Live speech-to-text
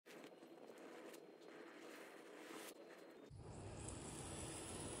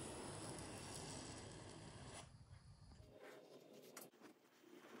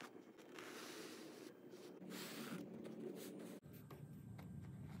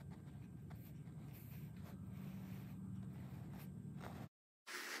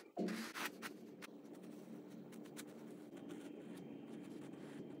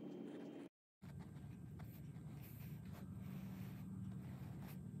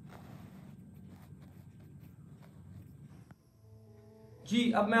जी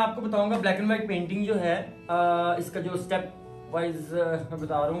अब मैं आपको बताऊंगा ब्लैक एंड व्हाइट पेंटिंग जो है इसका जो स्टेप वाइज मैं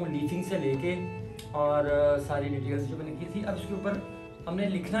बता रहा हूँ, लीफिंग से लेके और सारी डिटेल्स जो मैंने की थी। अब इसके ऊपर हमने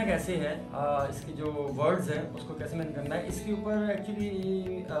लिखना कैसे है, इसके जो वर्ड्स हैं उसको कैसे मैंने करना है। इसके ऊपर एक्चुअली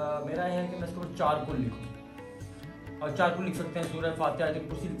मेरा है कि मैं इसके ऊपर चारकोल लिखूँ, और चारकोल लिख सकते हैं, सूरह फातिहा, आयत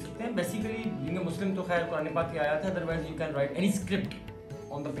कुर्सी लिख सकते हैं। बेसिकली बीइंग अ मुस्लिम तो खैर कुरान पाक की आयत है, otherwise you can write any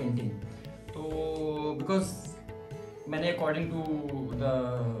script on the painting. तो बिकॉज मैंने अकॉर्डिंग टू द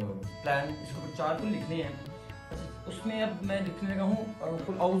प्लान इसके ऊपर चारकोल लिखने हैं, उसमें अब मैं लिखने लगा हूँ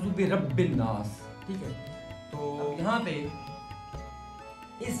कुल औज़ु बिरब्बिन नास। ठीक है, तो यहाँ पे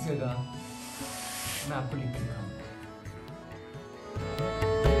इस जगह मैं आपको लिख के दिखाऊँ।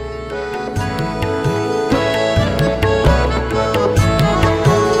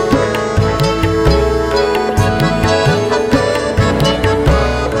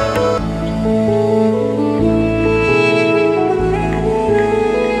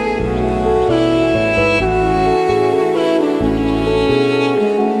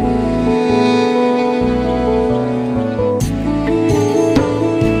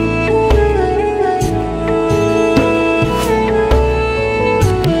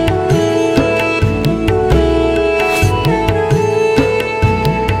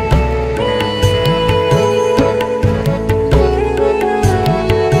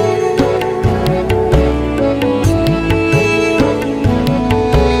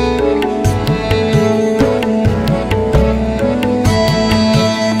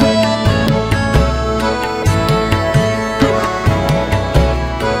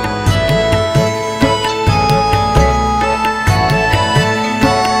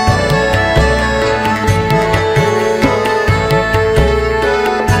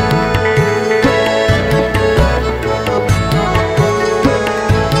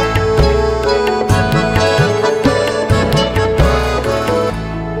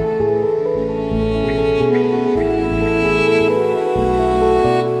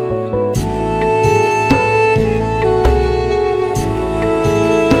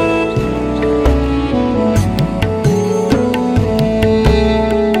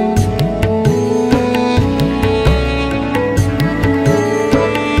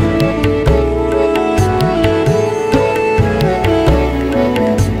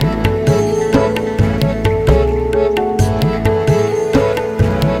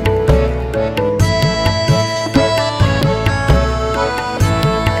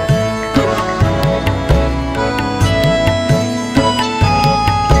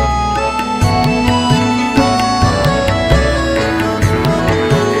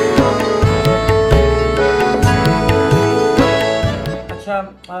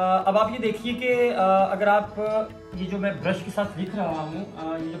 अब आप ये देखिए कि अगर आप ये जो मैं ब्रश के साथ लिख रहा हूँ,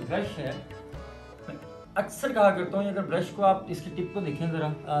 ये जो ब्रश है, अक्सर कहा करता हूँ अगर ब्रश को आप इसकी टिप को देखें, जरा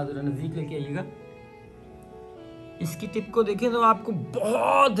नज़दीक लेके आइएगा, इसकी टिप को देखें तो आपको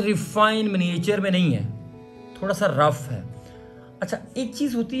बहुत रिफाइन मिनिएचर में नहीं है, थोड़ा सा रफ है। अच्छा, एक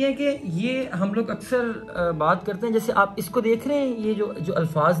चीज़ होती है कि ये हम लोग अक्सर बात करते हैं, जैसे आप इसको देख रहे हैं, ये जो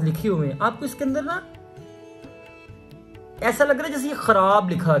अल्फाज लिखे हुए हैं, आपको इसके अंदर ना ऐसा लग रहा है जैसे ये खराब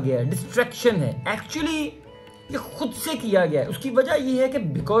लिखा गया है, डिस्ट्रैक्शन है। एक्चुअली ये खुद से किया गया है। उसकी वजह ये है कि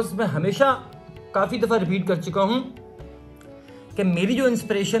बिकॉज मैं हमेशा काफ़ी दफ़ा रिपीट कर चुका हूँ कि मेरी जो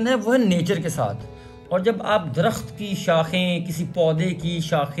इंस्पिरेशन है वो है नेचर के साथ। और जब आप दरख्त की शाखें, किसी पौधे की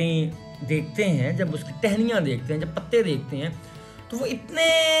शाखें देखते हैं, जब उसकी टहनियाँ देखते हैं, जब पत्ते देखते हैं, तो वो इतने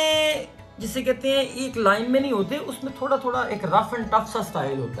जिसे कहते हैं एक लाइन में नहीं होते, उसमें थोड़ा थोड़ा एक रफ एंड टफ सा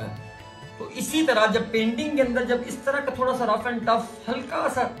स्टाइल होता है। तो इसी तरह जब पेंटिंग के अंदर जब इस तरह का थोड़ा सा रफ एंड टफ हल्का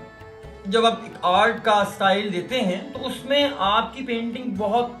सा जब आप एक आर्ट का स्टाइल देते हैं, तो उसमें आपकी पेंटिंग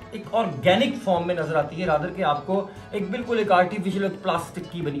बहुत एक ऑर्गेनिक फॉर्म में नजर आती है, रादर कि आपको एक बिल्कुल एक आर्टिफिशियल प्लास्टिक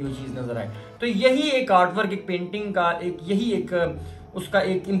की बनी हुई चीज नजर आए। तो यही एक आर्टवर्क, एक पेंटिंग का यही एक उसका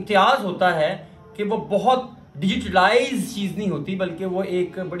एक इम्तियाज होता है कि वो बहुत डिजिटलाइज चीज नहीं होती, बल्कि वो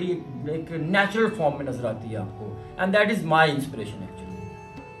एक बड़ी एक नेचुरल फॉर्म में नजर आती है आपको। And that is my inspiration.